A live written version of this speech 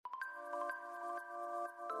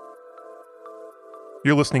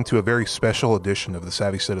You're listening to a very special edition of the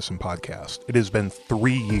Savvy Citizen podcast. It has been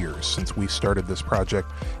 3 years since we started this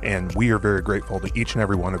project, and we are very grateful to each and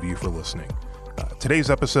every one of you for listening. Today's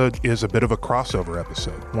episode is a bit of a crossover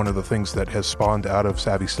episode. One of the things that has spawned out of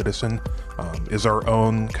Savvy Citizen is our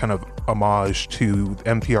own kind of homage to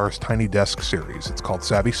NPR's Tiny Desk series. It's called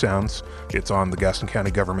Savvy Sounds. It's on the Gaston County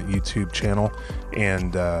Government YouTube channel,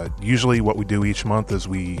 and usually what we do each month is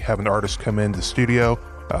we have an artist come into the studio,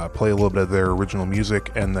 play a little bit of their original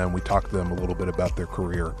music, and then we talk to them a little bit about their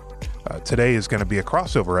career. Today is going to be a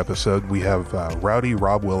crossover episode. We have rowdy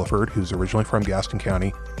Rob Williford, who's originally from Gaston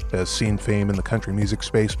County, has seen fame in the country music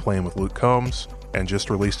space playing with Luke Combs, and just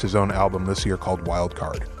released his own album this year called Wild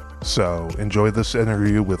Card. So enjoy this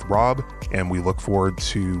interview with Rob, and we look forward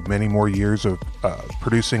to many more years of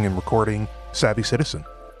producing and recording Savvy Citizen.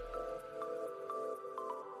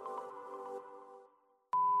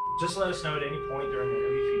 Just let us know at any point during the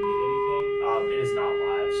interview if you need anything. It is not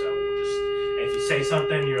live, so we'll just, if you say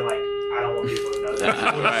something, you're like, I don't want people to know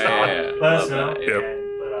that. Let us know.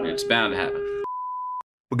 It's bound to happen.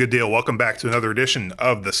 Well, good deal. Welcome back to another edition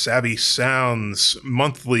of the Savvy Sounds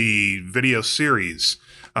monthly video series,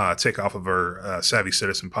 take off of our Savvy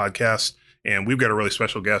Citizen podcast. And we've got a really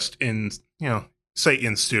special guest in, say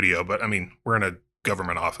in studio, but I mean, we're in a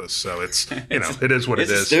government office, so it's, it is what it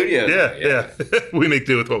is. It's a studio. Yeah. We make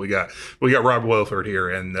do with what we got. We got Rob Williford here,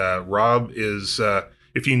 and Rob is,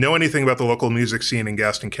 if you know anything about the local music scene in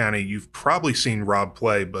Gaston County, you've probably seen Rob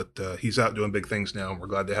play, but he's out doing big things now, and we're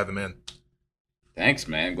glad to have him in. Thanks,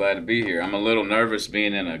 man. Glad to be here. I'm a little nervous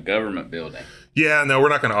being in a government building. Yeah, no, we're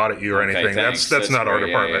not going to audit you or anything. Thanks. That's not our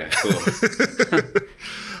department. Yeah,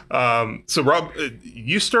 cool. So, Rob,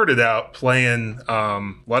 you started out playing a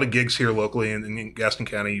lot of gigs here locally in Gaston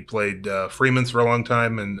County. You played Freeman's for a long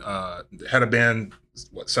time and had a band,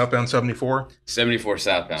 Southbound 74? 74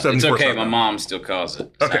 Southbound. 74 it's okay. Southbound. My mom still calls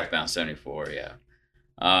it Southbound 74, yeah.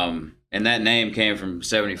 And that name came from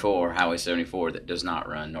 74, Highway 74, that does not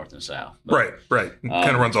run north and south. But, right.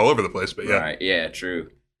 Kind of runs all over the place, but yeah. Right, yeah, true.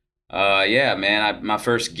 Yeah, man, my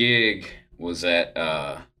first gig was at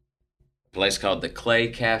a place called the Clay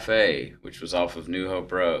Cafe, which was off of New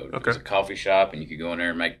Hope Road. Okay. It was a coffee shop, and you could go in there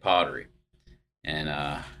and make pottery. And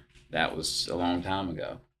that was a long time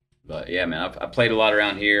ago. But yeah, man, I played a lot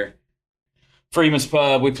around here. Freeman's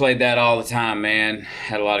Pub, we played that all the time, man.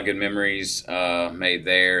 Had a lot of good memories made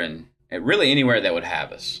there, and really anywhere that would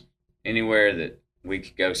have us. Anywhere that we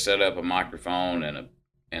could go set up a microphone and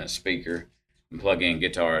a speaker and plug in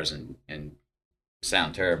guitars and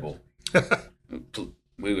sound terrible.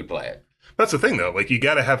 We would play it. That's the thing, though. Like, you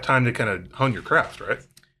got to have time to kind of hone your craft, right?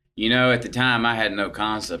 At the time, I had no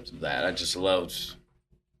concept of that. I just loved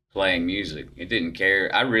playing music.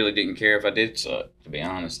 I really didn't care if I did suck, to be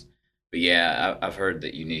honest. But yeah, I've heard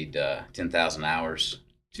that you need 10,000 hours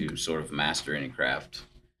to sort of master any craft.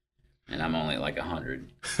 And I'm only like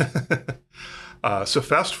 100. So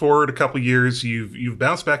fast forward a couple years, you've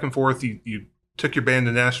bounced back and forth. You took your band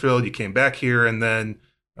to Nashville, you came back here, and then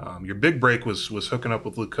your big break was hooking up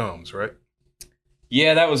with Luke Combs, right?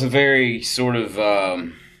 Yeah, that was a very sort of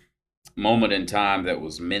moment in time that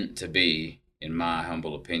was meant to be, in my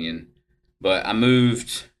humble opinion. But I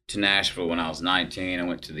moved to Nashville when I was 19. I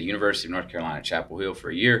went to the University of North Carolina, Chapel Hill for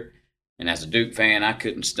a year. And as a Duke fan, I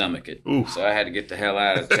couldn't stomach it. Oof. So I had to get the hell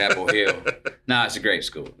out of Chapel Hill. No, it's a great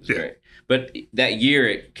school. It's great. But that year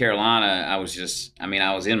at Carolina, I was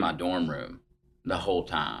in my dorm room the whole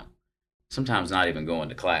time. Sometimes not even going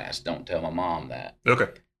to class. Don't tell my mom that. Okay.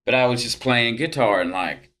 But I was just playing guitar and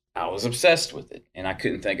I was obsessed with it. And I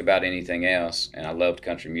couldn't think about anything else. And I loved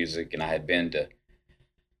country music. And I had been to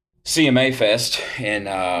CMA Fest in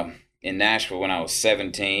Nashville when I was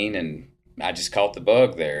 17, and I just caught the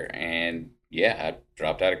bug there. And yeah, I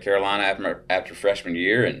dropped out of Carolina after freshman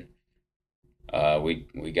year, and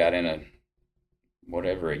we got in a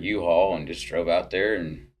U-Haul and just drove out there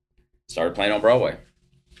and started playing on Broadway.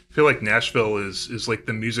 I feel like Nashville is like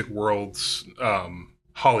the music world's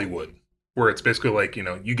Hollywood, where it's basically like,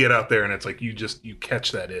 you get out there and it's like you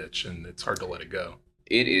catch that itch and it's hard to let it go.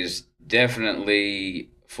 It is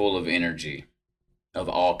definitely full of energy of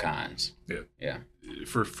all kinds. Yeah.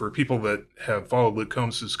 For people that have followed Luke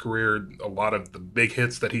Combs' career, a lot of the big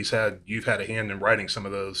hits that he's had, you've had a hand in writing some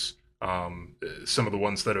of those. Some of the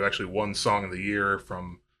ones that have actually won Song of the Year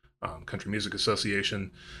from Country Music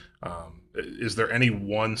Association. Is there any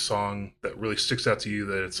one song that really sticks out to you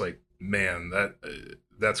that it's like, man,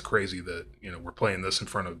 that's crazy that we're playing this in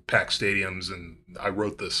front of packed stadiums and I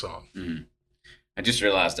wrote this song? Mm-hmm. I just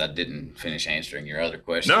realized I didn't finish answering your other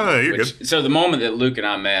question. No, you're good. So the moment that Luke and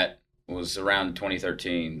I met was around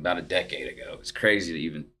 2013, about a decade ago. It's crazy to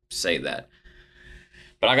even say that.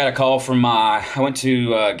 But I got a call from I went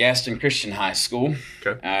to Gaston Christian High School.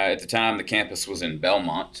 Okay. At the time, the campus was in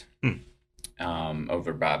Belmont,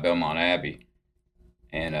 over by Belmont Abbey.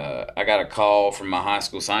 And I got a call from my high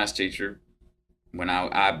school science teacher when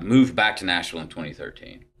I moved back to Nashville in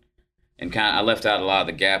 2013. And I left out a lot of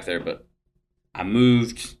the gap there, but I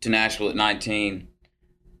moved to Nashville at 19,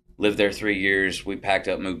 lived there 3 years. We packed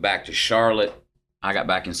up, moved back to Charlotte. I got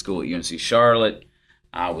back in school at UNC Charlotte.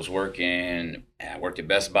 I worked at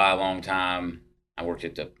Best Buy a long time. I worked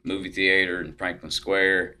at the movie theater in Franklin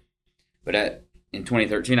Square. But in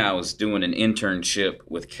 2013, I was doing an internship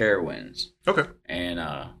with Carowinds. Okay.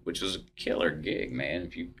 And which was a killer gig, man.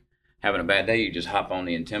 If you having a bad day, you just hop on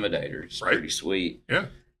the Intimidator. It's pretty sweet. Yeah.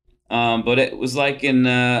 But it was like in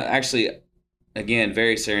actually, again,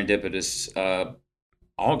 very serendipitous.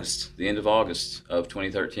 August, the end of August of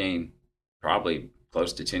 2013, probably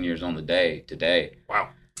close to 10 years on the day today. Wow.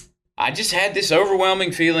 I just had this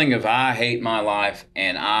overwhelming feeling of I hate my life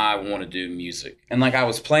and I want to do music. And like I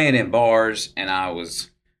was playing in bars and I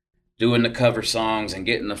was doing the cover songs and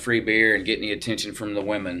getting the free beer and getting the attention from the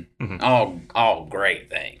women. Mm-hmm. All great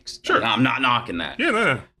things. Sure. I'm not knocking that.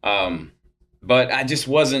 Yeah, no. But I just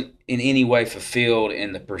wasn't in any way fulfilled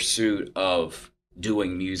in the pursuit of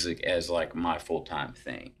doing music as like my full-time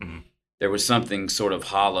thing. Mm-hmm. There was something sort of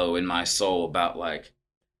hollow in my soul about like,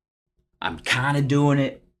 I'm kind of doing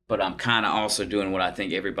it, but I'm kind of also doing what I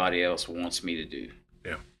think everybody else wants me to do.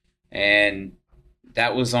 Yeah. And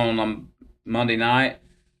that was on Monday night.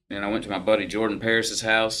 And I went to my buddy Jordan Paris's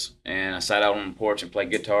house, and I sat out on the porch and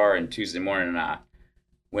played guitar. And Tuesday morning, I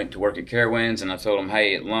went to work at Carowinds, and I told him,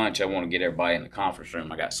 hey, at lunch, I want to get everybody in the conference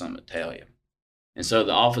room. I got something to tell you. And so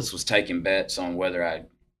the office was taking bets on whether I'd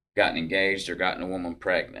gotten engaged or gotten a woman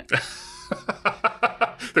pregnant.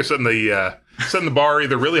 They're setting the bar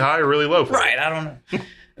either really high or really low for right, I don't know.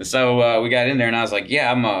 And so we got in there, and I was like,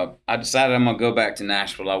 yeah, I decided I'm going to go back to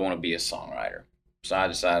Nashville. I want to be a songwriter. So I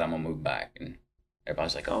decided I'm going to move back. And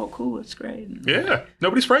everybody's like, oh, cool, that's great. And yeah,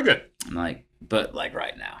 nobody's pregnant. I'm like, but like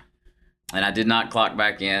right now. And I did not clock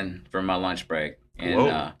back in for my lunch break.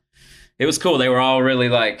 And it was cool. They were all really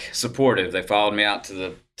like supportive. They followed me out to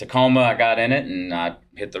the Tacoma. I got in it and I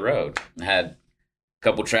hit the road. I had a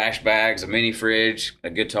couple trash bags, a mini fridge,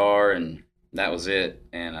 a guitar, and that was it.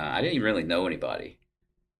 And I didn't really know anybody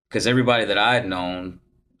because everybody that I had known,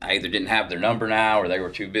 I either didn't have their number now or they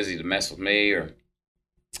were too busy to mess with me or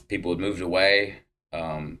people had moved away.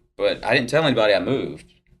 But I didn't tell anybody I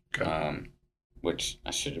moved, which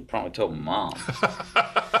I should have probably told my mom.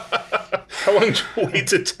 How long did you wait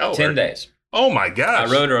to tell her? 10 days. Oh, my gosh.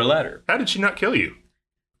 I wrote her a letter. How did she not kill you?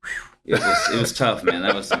 It was tough, man.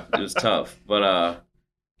 It was tough. But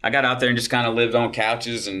I got out there and just kind of lived on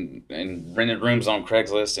couches and rented rooms on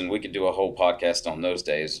Craigslist, and we could do a whole podcast on those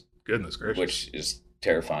days. Goodness gracious. Which is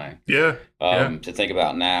terrifying. Yeah. To think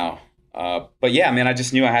about now. But yeah, man, I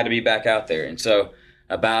just knew I had to be back out there. And so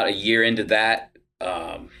about a year into that,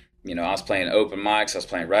 I was playing open mics, I was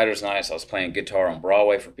playing writers' nights, I was playing guitar on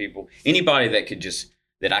Broadway for people. Anybody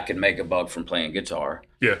that I could make a buck from playing guitar.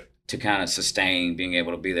 Yeah. To kind of sustain being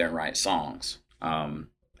able to be there and write songs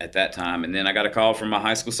at that time. And then I got a call from my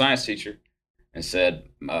high school science teacher and said,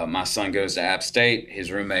 my son goes to App State.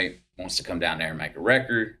 His roommate wants to come down there and make a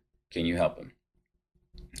record. Can you help him?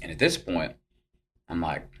 And at this point, I'm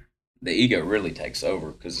like, the ego really takes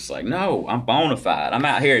over because it's like, no, I'm bona fide. I'm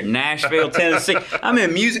out here in Nashville, Tennessee. I'm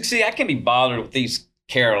in Music City. I can't be bothered with these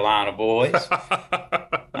Carolina boys.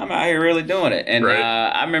 I'm out here really doing it. And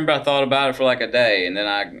I remember I thought about it for like a day, and then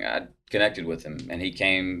I connected with him, and he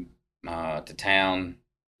came to town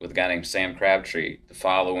with a guy named Sam Crabtree the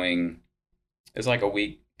following, it was like a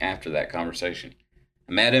week after that conversation.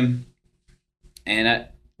 I met him, and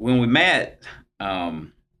when we met,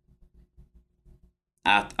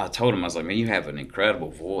 I told him, I was like, man, you have an incredible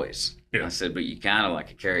voice. Yeah. I said, but you kind of like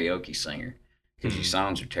a karaoke singer because your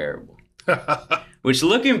songs are terrible. Which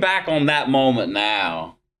looking back on that moment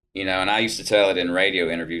now, and I used to tell it in radio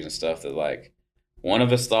interviews and stuff that like one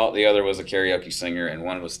of us thought the other was a karaoke singer and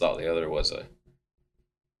one of us thought the other was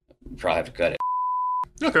probably have to cut it.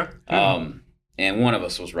 Okay. And one of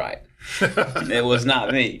us was right. It was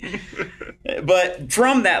not me. But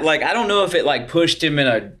from that, like, I don't know if it like pushed him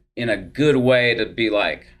in a good way to be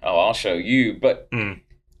like, oh, I'll show you. But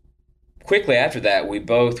quickly after that, we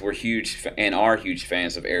both were huge and are huge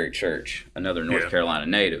fans of Eric Church, another North Carolina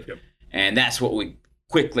native. Yep. And that's what we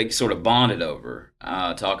quickly sort of bonded over,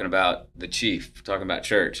 talking about the Chief, talking about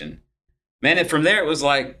Church. And man, and from there it was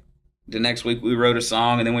like the next week we wrote a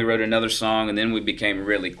song, and then we wrote another song, and then we became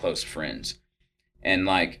really close friends. And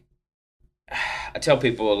like, I tell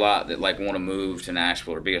people a lot that like want to move to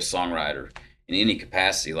Nashville or be a songwriter in any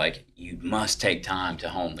capacity, like, you must take time to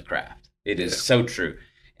hone the craft. It is so true.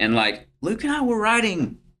 And like, Luke and I were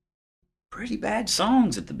writing pretty bad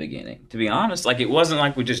songs at the beginning, to be honest. Like, it wasn't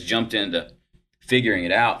like we just jumped into figuring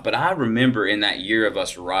it out. But I remember in that year of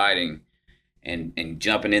us writing and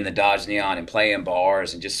jumping in the Dodge Neon and playing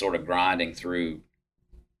bars and just sort of grinding through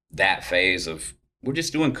that phase of, we're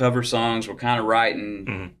just doing cover songs. We're kind of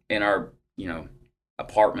writing in our,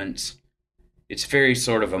 apartments. It's very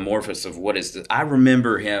sort of amorphous of what is I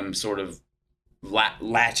remember him sort of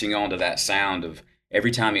latching onto that sound of every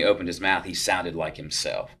time he opened his mouth, he sounded like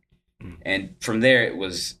himself. And from there, it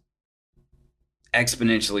was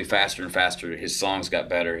exponentially faster and faster. His songs got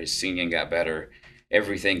better. His singing got better.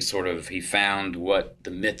 Everything sort of, he found what the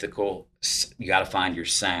mythical, you got to find your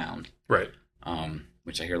sound. Right.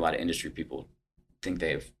 Which I hear a lot of industry people think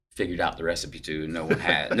they have figured out the recipe to, and no one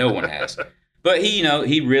has. No one has. But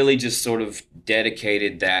he really just sort of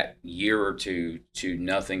dedicated that year or two to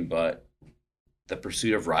nothing but the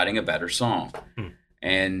pursuit of writing a better song.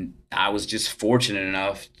 And I was just fortunate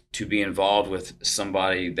enough to be involved with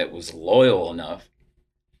somebody that was loyal enough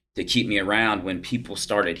to keep me around when people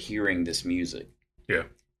started hearing this music. Yeah.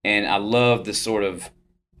 And I love the sort of,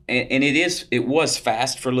 and it was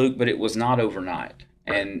fast for Luke, but it was not overnight.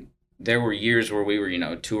 Right. And there were years where we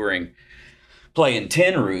were, touring, playing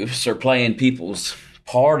tin roofs or playing people's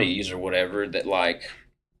parties or whatever, that like,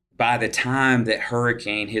 by the time that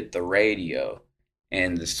Hurricane hit the radio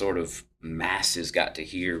and the sort of masses got to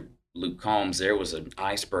hear Luke Combs, there was an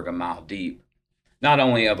iceberg a mile deep, not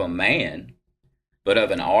only of a man, but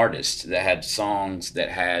of an artist that had songs that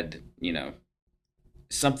had,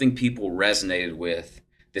 something people resonated with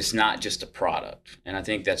that's not just a product. And I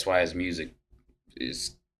think that's why his music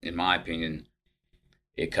is, in my opinion,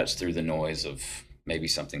 it cuts through the noise of maybe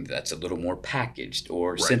something that's a little more packaged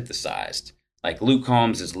or synthesized. Like Luke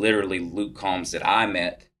Combs is literally Luke Combs that I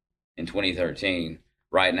met in 2013.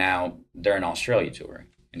 Right now, they're in Australia touring,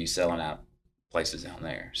 and he's selling out places down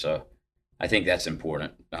there. So I think that's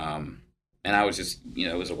important. And I was just,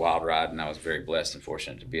 it was a wild ride, and I was very blessed and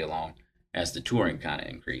fortunate to be along as the touring kind of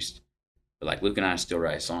increased. But like Luke and I still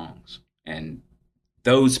write songs, and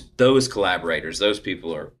those collaborators, those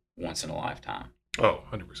people are once in a lifetime. Oh,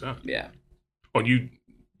 100%. Yeah. Well,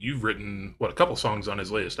 you've written, a couple songs on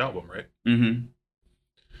his latest album, right? Mm-hmm.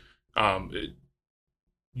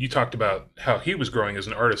 You talked about how he was growing as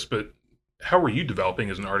an artist, but how were you developing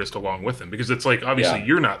as an artist along with him? Because it's like, obviously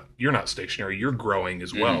you're not stationary, you're growing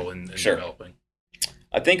as well and developing.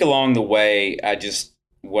 I think along the way,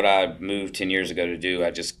 what I moved 10 years ago to do,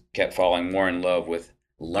 I just kept falling more in love with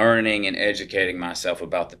learning and educating myself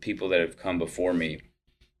about the people that have come before me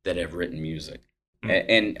that have written music.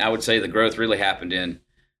 And I would say the growth really happened in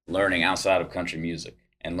learning outside of country music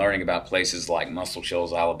and learning about places like Muscle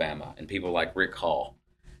Shoals, Alabama, and people like Rick Hall,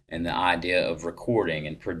 and the idea of recording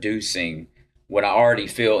and producing what I already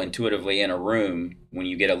feel intuitively in a room when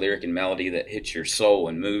you get a lyric and melody that hits your soul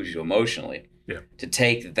and moves you emotionally. Yeah. To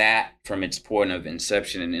take that from its point of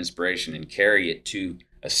inception and inspiration and carry it to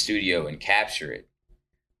a studio and capture it,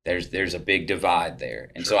 there's a big divide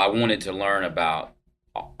there. And so I wanted to learn about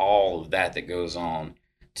all of that goes on,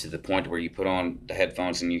 to the point where you put on the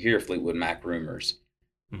headphones and you hear Fleetwood Mac Rumors,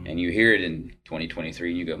 and you hear it in 2023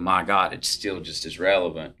 and you go, my God, it's still just as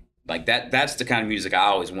relevant. Like that's the kind of music I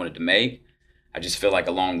always wanted to make. I just feel like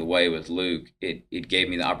along the way with Luke, it gave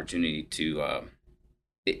me the opportunity to,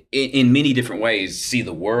 in many different ways, see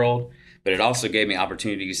the world, but it also gave me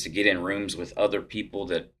opportunities to get in rooms with other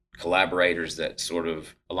people, collaborators that sort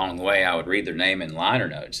of along the way I would read their name in liner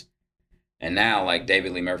notes. And now, like,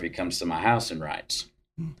 David Lee Murphy comes to my house and writes.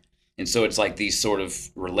 And so it's like these sort of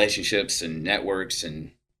relationships and networks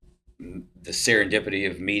and the serendipity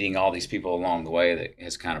of meeting all these people along the way that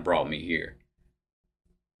has kind of brought me here.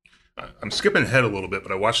 I'm skipping ahead a little bit,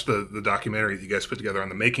 but I watched the documentary that you guys put together on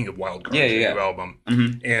the making of Wildcard, the new album.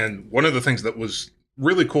 And one of the things that was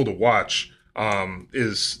really cool to watch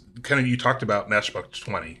is kind of, you talked about Matchbox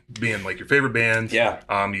 20 being like your favorite band. Yeah.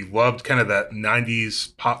 You loved kind of that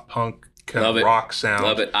 90s pop punk kind of rock sound.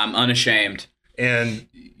 Love it. I'm unashamed. And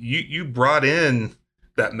you brought in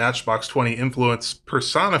that Matchbox 20 influence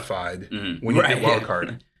personified when you did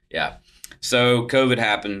Wildcard. Yeah. So COVID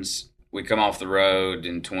happens. We come off the road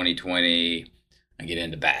in 2020. I get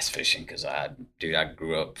into bass fishing because I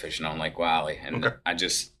grew up fishing on Lake Wiley. And I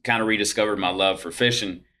just kind of rediscovered my love for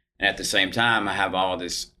fishing. And at the same time, I have all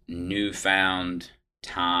this newfound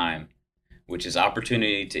time, which is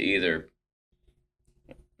opportunity to either,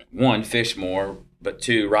 one, fish more, but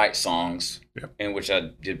two, write songs, in which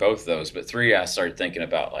I did both of those. But three, I started thinking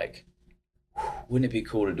about, like, wouldn't it be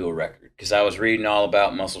cool to do a record? Because I was reading all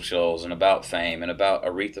about Muscle Shoals and about Fame and about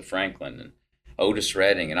Aretha Franklin and Otis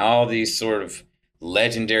Redding and all these sort of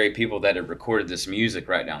legendary people that have recorded this music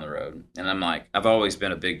right down the road. And I'm like, I've always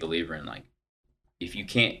been a big believer in like, if you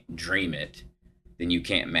can't dream it, then you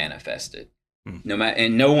can't manifest it. No matter,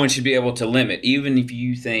 and no one should be able to limit, even if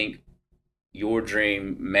you think your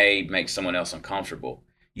dream may make someone else uncomfortable.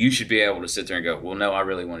 You should be able to sit there and go, well, no, I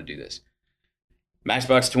really want to do this.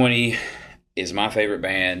 Matchbox 20 is my favorite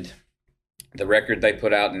band. The record they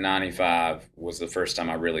put out in 95 was the first time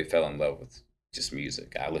I really fell in love with just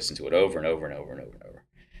music. I listened to it over and over and over and over and over.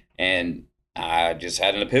 And I just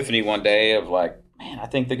had an epiphany one day of like, man, I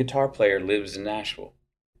think the guitar player lives in Nashville.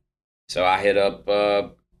 So I hit up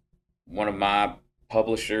one of my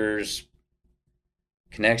publishers'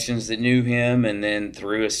 connections that knew him, and then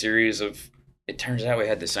through a series of, it turns out we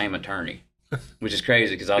had the same attorney, which is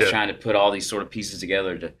crazy because I was trying to put all these sort of pieces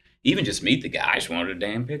together to even just meet the guy. I just wanted a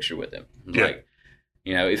damn picture with him. Like,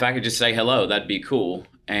 you know, if I could just say hello, that'd be cool.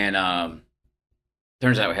 And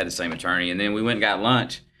turns out we had the same attorney. And then we went and got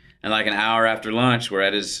lunch. And like an hour after lunch, we're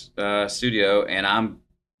at his studio, and I'm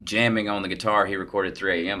jamming on the guitar he recorded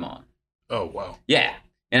 3 a.m. on. Oh, wow. Yeah.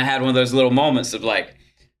 And I had one of those little moments of like,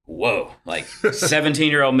 whoa, like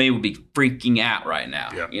 17-year-old me would be freaking out right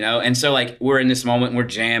now, you know? And so like, we're in this moment, we're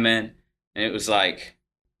jamming, and it was like,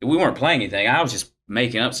 we weren't playing anything. I was just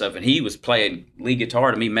making up stuff, and he was playing lead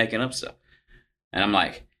guitar to me making up stuff. And I'm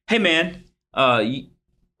like, hey man,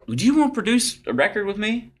 would you want to produce a record with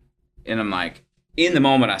me? And I'm like, in the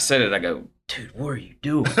moment I said it, I go, dude, what are you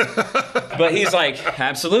doing? But he's like,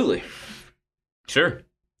 absolutely. Sure.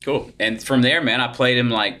 Cool. And from there, man, I played him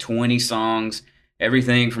like 20 songs,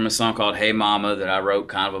 everything from a song called Hey Mama that I wrote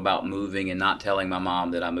kind of about moving and not telling my mom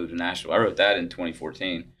that I moved to Nashville. I wrote that in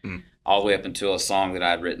 2014, all the way up until a song that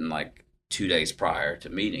I'd written like 2 days prior to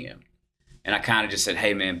meeting him. And I kind of just said,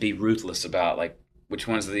 hey, man, be ruthless about like, which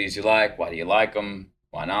ones of these you like? Why do you like them?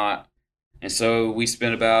 Why not? And so we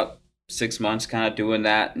spent about 6 months kind of doing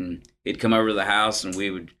that. And he'd come over to the house and we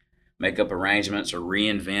would make up arrangements or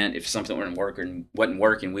reinvent. If something wasn't working,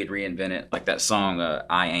 we'd reinvent it. Like that song,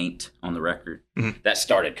 I Ain't, on the record. That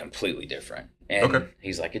started completely different. And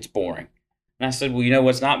he's like, it's boring. And I said, well, you know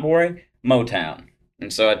what's not boring? Motown.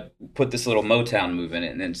 And so I put this little Motown move in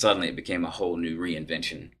it, and then suddenly it became a whole new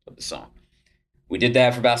reinvention of the song. We did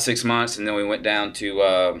that for about 6 months, and then we went down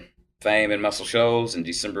to Fame and Muscle Shoals in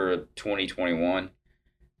December of 2021,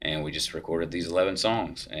 and we just recorded these 11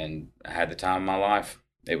 songs, and I had the time of my life.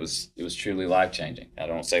 It was truly life-changing. I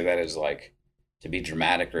don't say that as like to be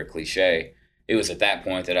dramatic or a cliche. It was at that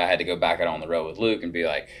point that I had to go back out on the road with Luke and be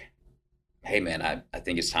like, hey, man, I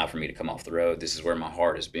think it's time for me to come off the road. This is where my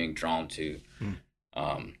heart is being drawn to.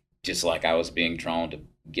 Just like I was being drawn to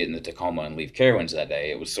get in the Tacoma and leave Carowinds that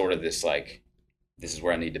day. It was sort of this like, this is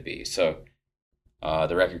where I need to be. So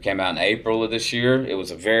the record came out in April of this year. It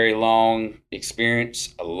was a very long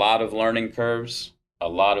experience, a lot of learning curves, a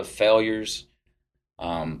lot of failures.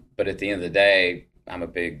 But at the end of the day, I'm a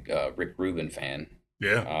big Rick Rubin fan.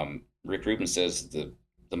 Yeah. Rick Rubin says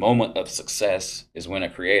the moment of success is when a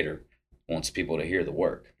creator wants people to hear the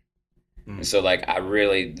work. And so like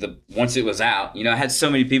once it was out, you know, I had so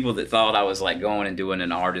many people that thought I was like going and doing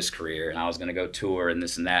an artist career and I was going to go tour and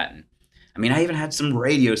this and that. And I mean, I even had some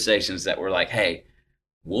radio stations that were like, hey,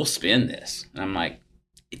 we'll spin this. And I'm like,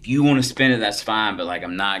 if you want to spin it, that's fine. But like,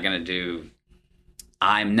 I'm not going to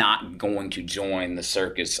join the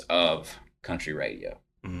circus of country radio.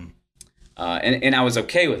 And I was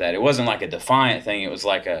okay with that. It wasn't like a defiant thing. It was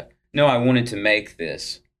like no, I wanted to make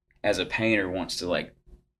this as a painter wants to like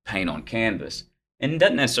paint on canvas and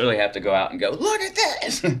doesn't necessarily have to go out and go, look at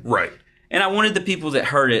this. Right. And I wanted the people that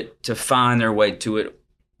heard it to find their way to it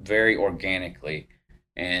very organically.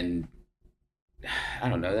 And I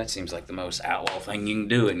don't know, that seems like the most outlaw thing you can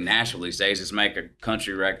do in Nashville these days is make a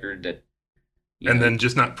country record that then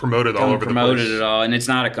just not promote it all over the place. Promote it at all. And it's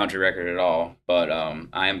not a country record at all. But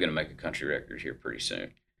I am going to make a country record here pretty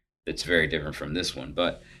soon. That's very different from this one.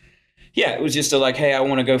 But yeah, it was just like, hey, I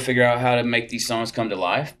want to go figure out how to make these songs come to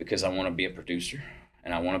life because I want to be a producer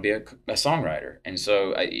and I want to be a songwriter. And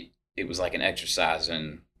so it was like an exercise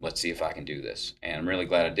in let's see if I can do this. And I'm really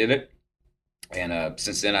glad I did it. And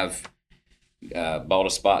since then, I've bought a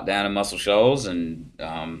spot down in Muscle Shoals and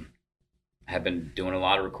have been doing a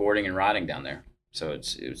lot of recording and writing down there. So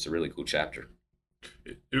it's a really cool chapter.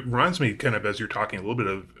 It reminds me kind of, as you're talking, a little bit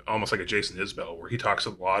of almost like a Jason Isbell, where he talks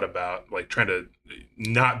a lot about like trying to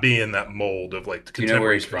not be in that mold of like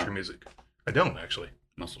contemporary country music. I don't actually.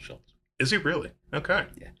 Muscle Shoals. Is he really? Okay.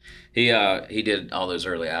 Yeah. He did all those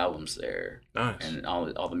early albums there. Nice. And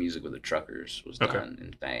all the music with the Truckers was done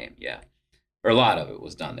in Fame. Yeah. or a lot of it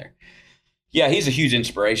was done there. Yeah, he's a huge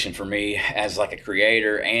inspiration for me as like a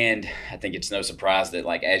creator, and I think it's no surprise that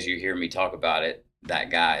like as you hear me talk about it, that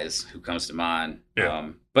guy is who comes to mind. Yeah.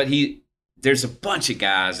 But there's a bunch of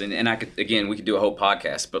guys, and I could, again, we could do a whole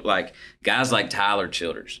podcast, but like guys like Tyler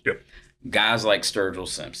Childers, yep. guys like Sturgill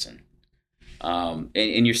Simpson,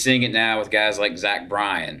 and you're seeing it now with guys like Zach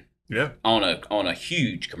Bryan, yeah, on a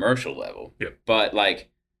huge commercial level. Yep. But like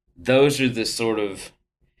those are the sort of,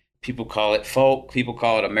 people call it folk, people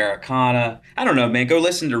call it Americana. I don't know, man. Go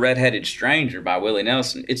listen to Red-Headed Stranger by Willie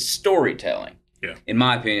Nelson. It's storytelling. Yeah. In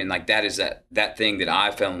my opinion, like that is that thing that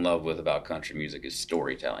I fell in love with about country music is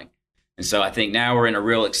storytelling. And so I think now we're in a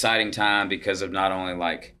real exciting time because of not only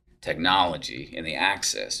like technology and the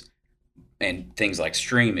access and things like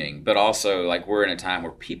streaming, but also like we're in a time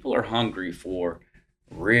where people are hungry for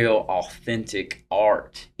real authentic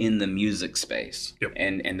art in the music space. Yep.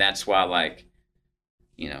 And that's why, like,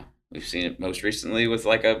 you know, we've seen it most recently with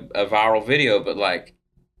like a viral video, but like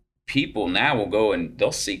people now will go and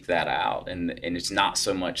they'll seek that out. And it's not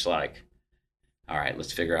so much like, all right,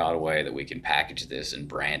 let's figure out a way that we can package this and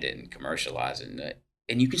brand it and commercialize it.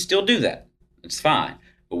 And you can still do that. It's fine.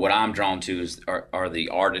 But what I'm drawn to are the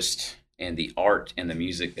artists and the art and the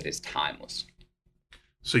music that is timeless.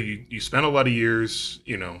 So you spent a lot of years,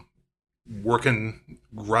 you know,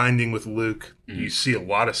 grinding with Luke. Mm-hmm. You see a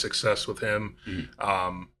lot of success with him.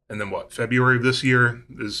 Mm-hmm. And then what, February of this year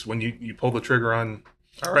is when you pull the trigger on?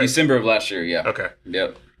 All right. December of last year, yeah. Okay.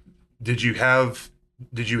 Yep. Did you have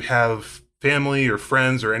family or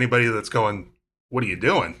friends or anybody that's going, what are you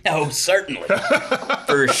doing? Oh, certainly.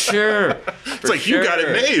 For sure. It's like, sure. You got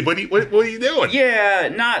it made. What are you doing? Yeah,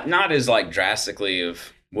 not as like drastically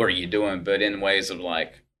of what are you doing, but in ways of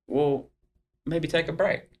like, well, maybe take a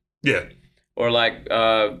break. Yeah. Or like,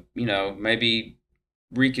 you know, maybe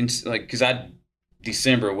because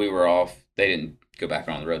December we were off. They didn't go back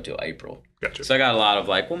on the road till April. Gotcha. So I got a lot of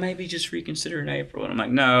like, well, maybe just reconsider in April. And I'm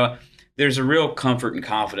like, no, there's a real comfort and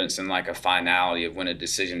confidence in like a finality of when a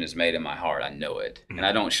decision is made in my heart. I know it. Mm-hmm. And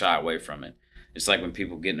I don't shy away from it. It's like when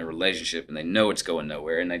people get in a relationship and they know it's going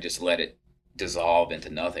nowhere and they just let it dissolve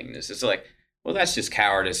into nothingness. It's like, well, that's just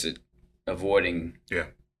cowardice at avoiding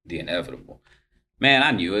the inevitable. Man,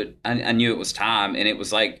 I knew it. I knew it was time, and it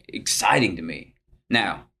was like exciting to me.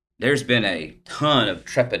 Now, there's been a ton of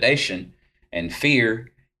trepidation and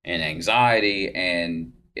fear and anxiety,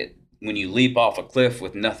 and when you leap off a cliff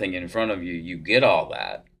with nothing in front of you, you get all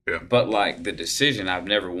that. Yeah. But like the decision, I've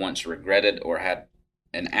never once regretted or had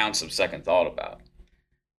an ounce of second thought about.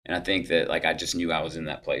 And I think that like I just knew I was in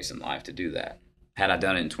that place in life to do that. Had I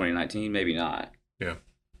done it in 2019, maybe not. Yeah.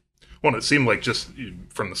 Well, it seemed like just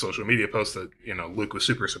from the social media posts that, you know, Luke was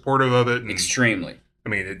super supportive of it. And, extremely. I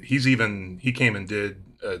mean, he came and did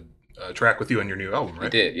a track with you on your new album,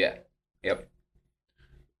 right? He did, yeah. Yep.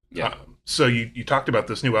 Yeah. So you talked about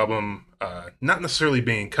this new album, not necessarily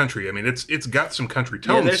being country. I mean, it's got some country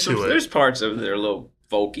tones to it. There's parts of it that are a little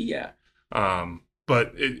folky, yeah.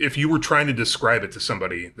 But if you were trying to describe it to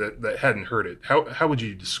somebody that hadn't heard it, how would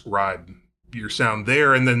you describe your sound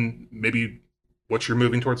there, and then maybe what you're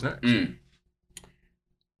moving towards next?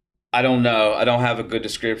 I don't know. I don't have a good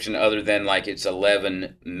description other than like it's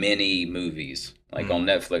 11 mini movies. Like on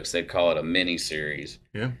Netflix, they'd call it a mini series.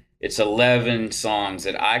 Yeah. It's 11 songs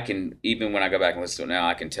that I can, even when I go back and listen to it now,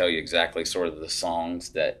 I can tell you exactly sort of the songs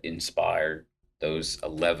that inspired those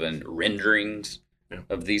 11 renderings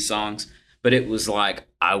of these songs. But it was like,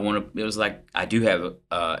 I do have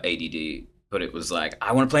ADD, but it was like,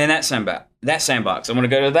 I want to play in that sandbox. I want to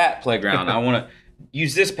go to that playground. I want to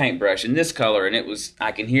use this paintbrush in this color. And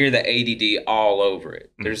I can hear the ADD all over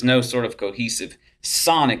it. There's no sort of cohesive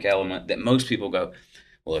sonic element that most people go,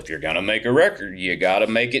 well, if you're going to make a record, you got to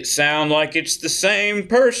make it sound like it's the same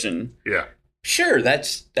person. Yeah. Sure,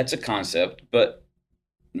 that's a concept, but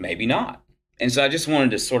maybe not. And so I just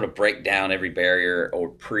wanted to sort of break down every barrier or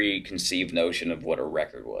preconceived notion of what a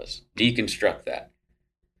record was. Deconstruct that.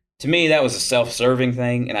 To me, that was a self-serving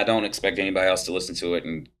thing, and I don't expect anybody else to listen to it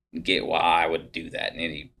and get why I would do that in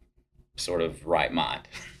any sort of right mind.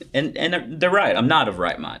 And they're right. I'm not of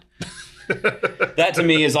right mind. That to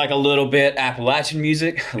me is like a little bit Appalachian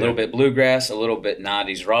music, a little bit bluegrass, a little bit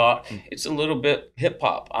 90s rock. It's a little bit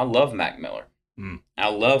hip-hop. I love Mac Miller. I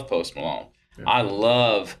love Post Malone. I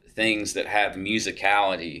love things that have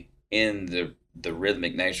musicality in the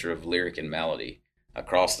rhythmic nature of lyric and melody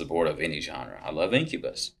across the board of any genre. I love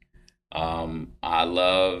Incubus. I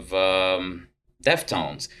love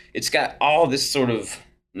Deftones. It's got all this sort of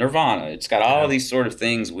Nirvana. It's got all these sort of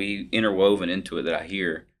things we interwoven into it that I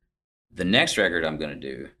hear. The next record I'm going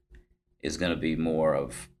to do is going to be more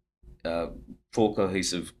of full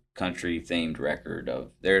cohesive country themed record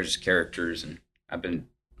of there's characters, and I've been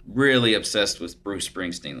really obsessed with Bruce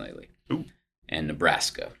Springsteen lately. Ooh. And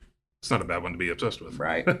Nebraska. It's not a bad one to be obsessed with.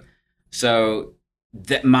 Right. So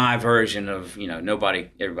that my version of, everybody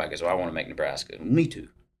goes, oh, I want to make Nebraska. Me too.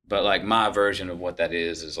 But like my version of what that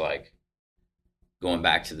is like going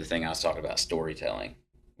back to the thing I was talking about, storytelling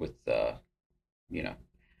with,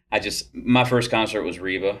 my first concert was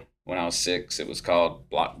Reba when I was 6. It was called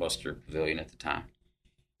Blockbuster Pavilion at the time.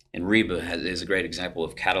 And Reba is a great example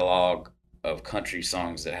of catalog of country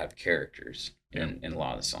songs that have characters in a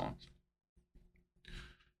lot of the songs.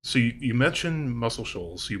 So you mentioned Muscle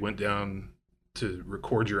Shoals. You went down to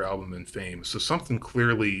record your album in Fame. So something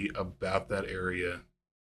clearly about that area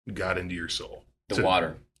got into your soul. The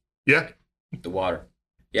water. Yeah. The water.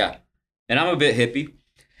 Yeah. And I'm a bit hippie.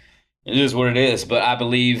 It is what it is. But I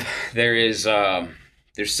believe there's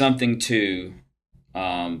something to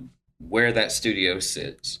where that studio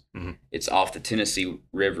sits. Mm-hmm. It's off the Tennessee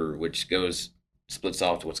River, which splits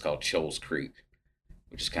off to what's called Shoals Creek,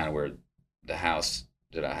 which is kind of where the house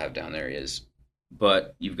that I have down there is.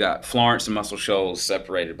 But you've got Florence and Muscle Shoals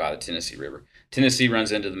separated by the Tennessee River. Tennessee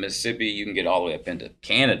runs into the Mississippi. You can get all the way up into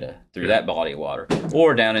Canada through that body of water,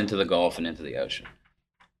 or down into the Gulf and into the ocean.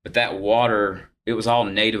 But that water, it was all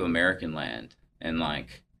Native American land. And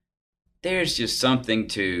like, there's just something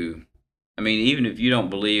to, even if you don't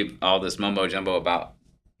believe all this mumbo jumbo about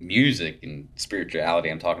music and spirituality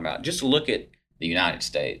I'm talking about, just look at the United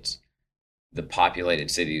States. The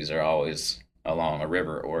populated cities are always along a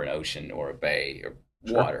river or an ocean or a bay or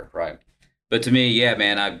water, right? But to me, yeah,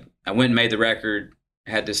 man, I went and made the record,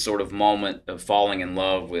 had this sort of moment of falling in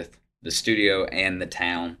love with the studio and the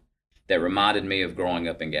town that reminded me of growing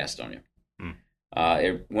up in Gastonia.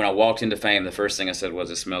 When I walked into Fame, the first thing I said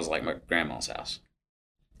was, it smells like my grandma's house.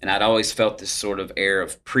 And I'd always felt this sort of air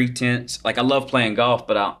of pretense. Like, I love playing golf,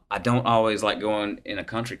 but I don't always like going in a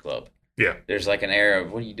country club. Yeah. There's like an air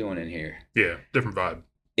of, what are you doing in here? Yeah, different vibe.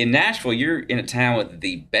 In Nashville, you're in a town with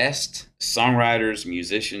the best songwriters,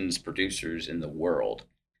 musicians, producers in the world.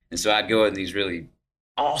 And so I'd go in these really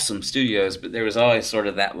awesome studios, but there was always sort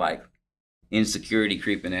of that like insecurity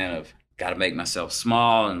creeping in of, got to make myself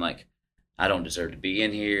small and like, I don't deserve to be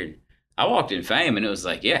in here. And I walked in Fame and it was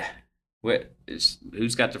like, yeah,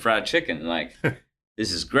 who's got the fried chicken? Like,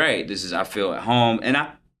 this is great. I feel at home. And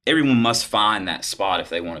everyone must find that spot if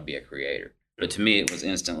they want to be a creator. But to me, it was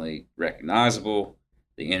instantly recognizable,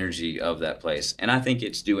 the energy of that place. And I think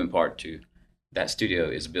it's due in part to that studio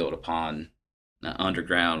is built upon an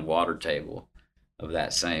underground water table of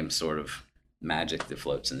that same sort of magic that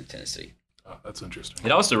floats in the Tennessee. Oh, that's interesting.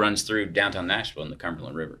 It also runs through downtown Nashville in the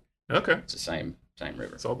Cumberland River. Okay. It's the same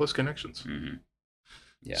river. It's all those connections. Mm-hmm.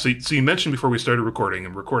 Yeah. So you mentioned before we started recording,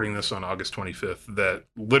 and recording this on August 25th, that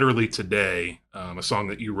literally today, a song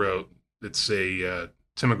that you wrote, it's a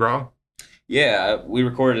Tim McGraw. Yeah, we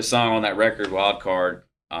recorded a song on that record, Wild Card,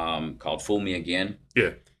 called Fool Me Again.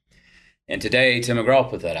 Yeah. And today, Tim McGraw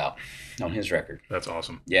put that out on his record. That's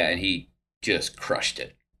awesome. Yeah, and he just crushed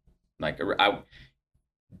it. Like,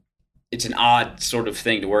 it's an odd sort of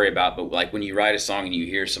thing to worry about, but like when you write a song and you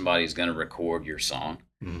hear somebody's going to record your song,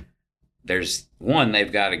 there's one,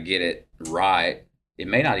 they've got to get it right. It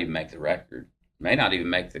may not even make the record, may not even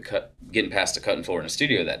make the cut, getting past the cutting floor in the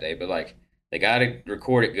studio that day, but like they got to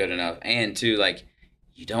record it good enough. And two, like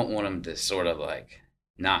you don't want them to sort of like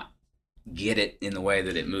not get it in the way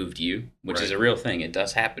that it moved you, which is a real thing. It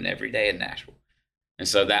does happen every day in Nashville. And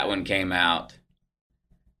so that one came out.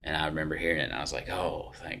 And I remember hearing it, and I was like,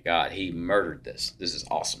 oh, thank God. He murdered this. This is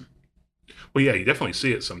awesome. Well, yeah, you definitely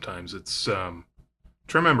see it sometimes. It's, trying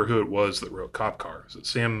to remember who it was that wrote Cop Car. Is it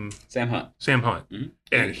Sam Hunt? Sam Hunt. Mm-hmm.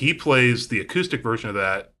 And he plays the acoustic version of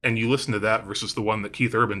that, and you listen to that versus the one that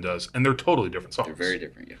Keith Urban does, and they're totally different songs. They're very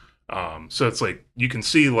different, yeah. So it's like, you can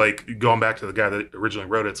see, like, going back to the guy that originally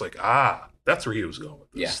wrote it, it's like, that's where he was going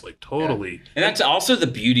with this. Yeah. Like, totally. Yeah. And that's also the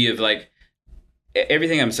beauty of, like,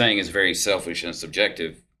 everything I'm saying is very selfish and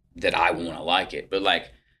subjective, that I want to like it. But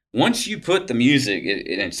like once you put the music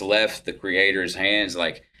and it's left the creator's hands,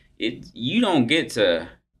 like you don't get to,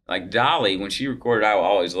 like Dolly, when she recorded I Will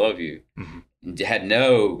Always Love You, had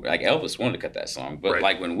no, like Elvis wanted to cut that song, but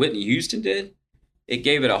like when Whitney Houston did, it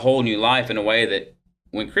gave it a whole new life in a way that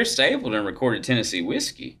when Chris Stapleton recorded Tennessee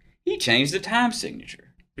Whiskey, he changed the time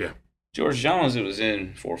signature. Yeah. George Jones, it was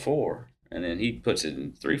in 4/4, and then he puts it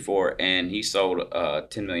in 3/4, and he sold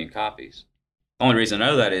 10 million copies. The only reason I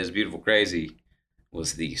know that is Beautiful Crazy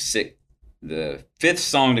was the fifth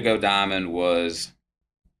song to go diamond was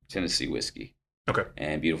Tennessee Whiskey. Okay.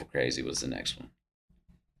 And Beautiful Crazy was the next one.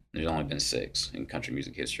 There's only been 6 in country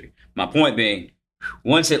music history. My point being,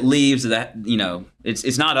 once it leaves that,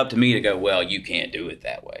 it's not up to me to go, well, you can't do it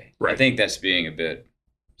that way. Right. I think that's being a bit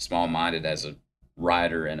small-minded as a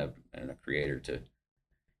writer and a creator.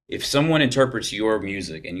 If someone interprets your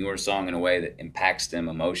music and your song in a way that impacts them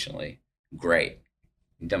emotionally, great.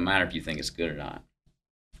 It doesn't matter if you think it's good or not.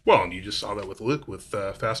 Well, and you just saw that with Luke with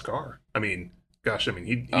Fast Car. I mean, gosh,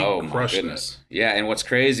 he oh crushed my goodness. that. Yeah, and what's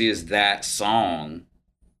crazy is that song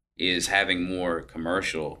is having more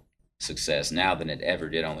commercial success now than it ever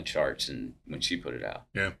did on the charts and when she put it out.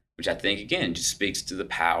 Yeah. Which I think, again, just speaks to the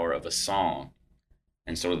power of a song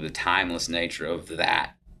and sort of the timeless nature of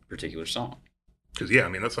that particular song. Because,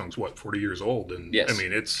 that song's, 40 years old? And, yes,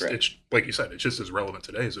 it's like you said, it's just as relevant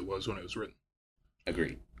today as it was when it was written.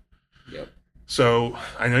 Agreed. Yep. So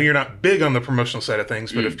I know you're not big on the promotional side of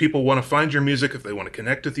things, but if people want to find your music, if they want to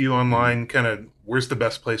connect with you online, kind of, where's the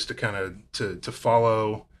best place to kind of to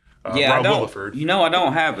follow Rob Williford? I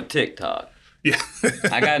don't have a TikTok. Yeah.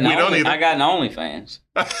 I got an OnlyFans.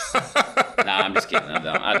 Nah, I'm just kidding.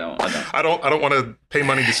 I don't. I don't want to pay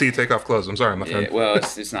money to see you take off clothes. I'm sorry, my friend. Well,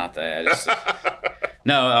 it's not that.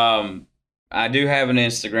 No, I do have an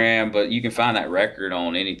Instagram, but you can find that record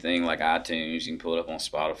on anything like iTunes. You can pull it up on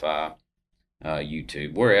Spotify,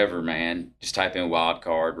 YouTube, wherever, man. Just type in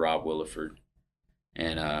Wildcard Rob Williford,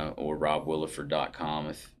 and or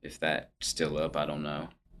robwilliford.com if that's still up. I don't know.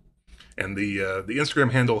 And the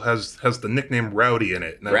Instagram handle has the nickname Rowdy in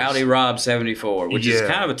it. Rowdy Rob 74, which is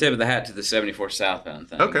kind of a tip of the hat to the 74 Southbound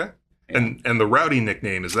thing. Okay. Yeah. And the Rowdy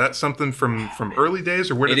nickname, is that something from early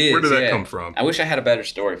days, or where did that come from? I wish I had a better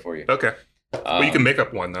story for you. Okay. Well, you can make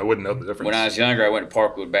up one. I wouldn't know the difference. When I was younger, I went to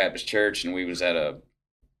Parkwood Baptist Church, and we was at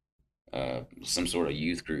some sort of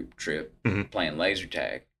youth group trip playing laser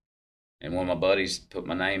tag. And one of my buddies put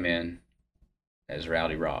my name in as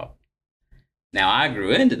Rowdy Rob. Now, I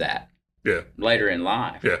grew into that later in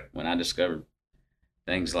life when I discovered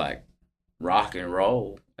things like rock and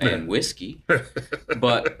roll and whiskey.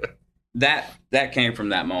 But that came from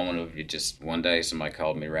that moment of it. Just one day somebody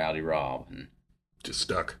called me Rowdy Rob. And just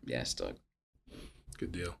stuck. Yeah, stuck.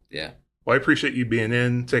 Good deal. Yeah. Well, I appreciate you being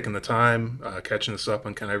in, taking the time, catching us up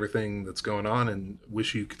on kind of everything that's going on, and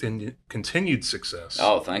wish you continued success.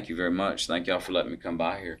 Oh, thank you very much. Thank y'all for letting me come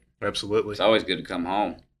by here. Absolutely. It's always good to come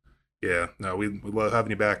home. Yeah, no, we love having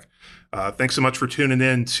you back. Thanks so much for tuning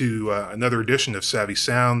in to another edition of Savvy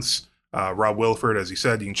Sounds. Rob Williford, as he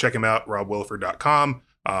said, you can check him out, robwilliford.com.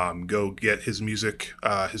 Go get his music.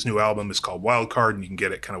 His new album is called Wildcard, and you can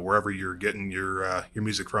get it kind of wherever you're getting your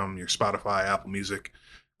music from, your Spotify, Apple Music,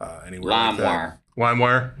 anywhere like that.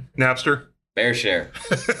 LimeWire, Napster. Bear share.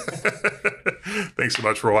 Thanks so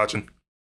much for watching.